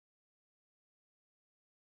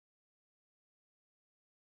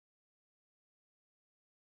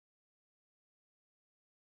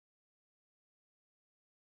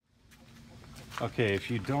Okay, if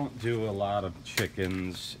you don't do a lot of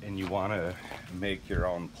chickens and you want to make your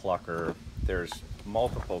own plucker, there's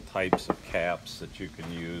multiple types of caps that you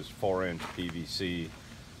can use. 4-inch PVC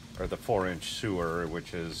or the 4-inch sewer,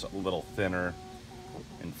 which is a little thinner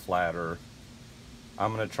and flatter.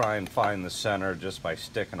 I'm going to try and find the center just by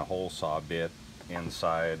sticking a hole saw bit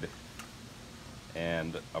inside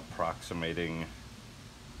and approximating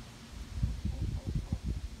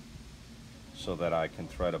so that I can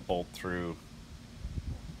thread a bolt through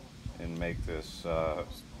and make this something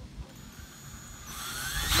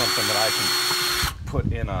that I can put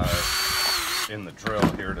in the drill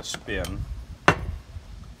here to spin.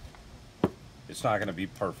 It's not going to be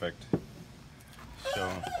perfect, so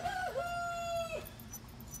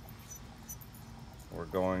we're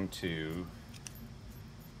going to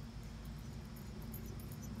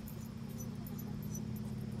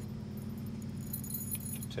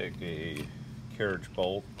take a carriage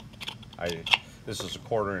bolt. This is a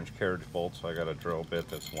 1/4-inch carriage bolt, so I got a drill bit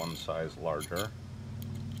that's one size larger.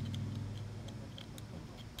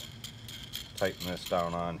 Tighten this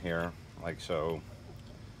down on here like so,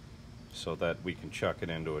 so that we can chuck it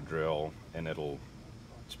into a drill and it'll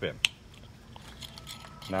spin.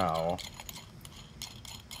 Now,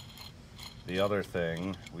 the other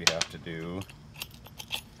thing we have to do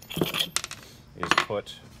is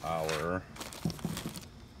put our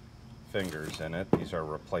fingers in it. These are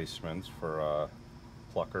replacements for a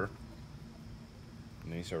plucker.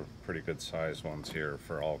 And these are pretty good sized ones here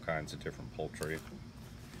for all kinds of different poultry.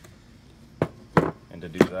 And to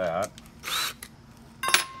do that,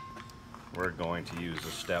 we're going to use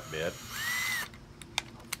a step bit,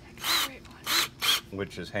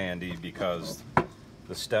 which is handy because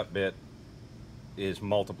the step bit is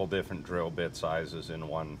multiple different drill bit sizes in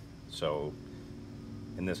one. So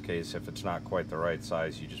in this case, if it's not quite the right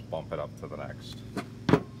size, you just bump it up to the next.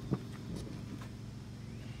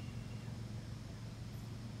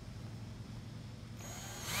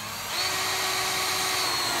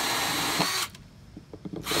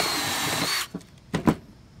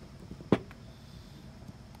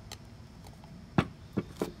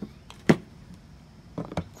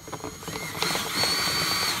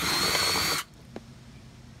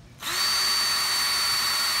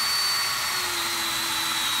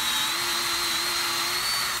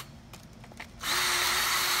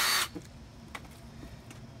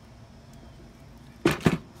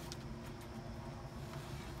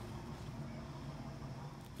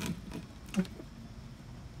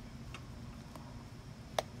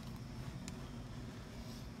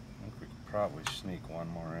 Probably sneak one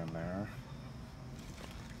more in there.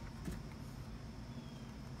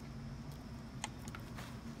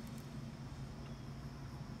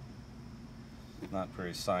 Not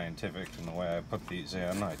very scientific in the way I put these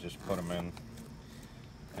in. I just put them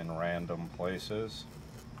in random places.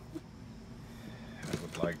 I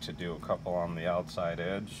would like to do a couple on the outside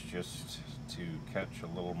edge just to catch a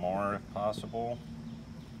little more if possible.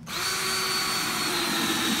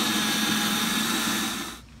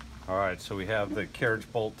 Alright, so we have the carriage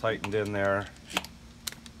bolt tightened in there.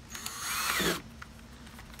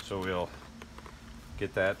 So we'll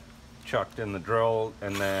get that chucked in the drill,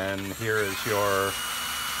 and then here is your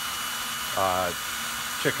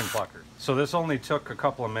chicken plucker. So this only took a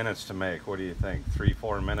couple of minutes to make. What do you think?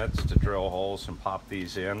 3-4 minutes to drill holes and pop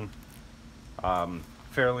these in.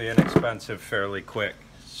 Fairly inexpensive, fairly quick.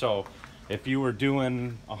 So if you were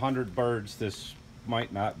doing 100 birds, this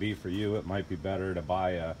might not be for you. It might be better to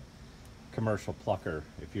buy a commercial plucker.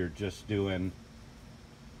 If you're just doing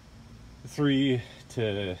 3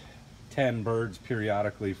 to 10 birds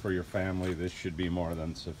periodically for your family, this should be more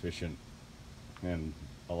than sufficient and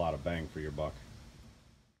a lot of bang for your buck.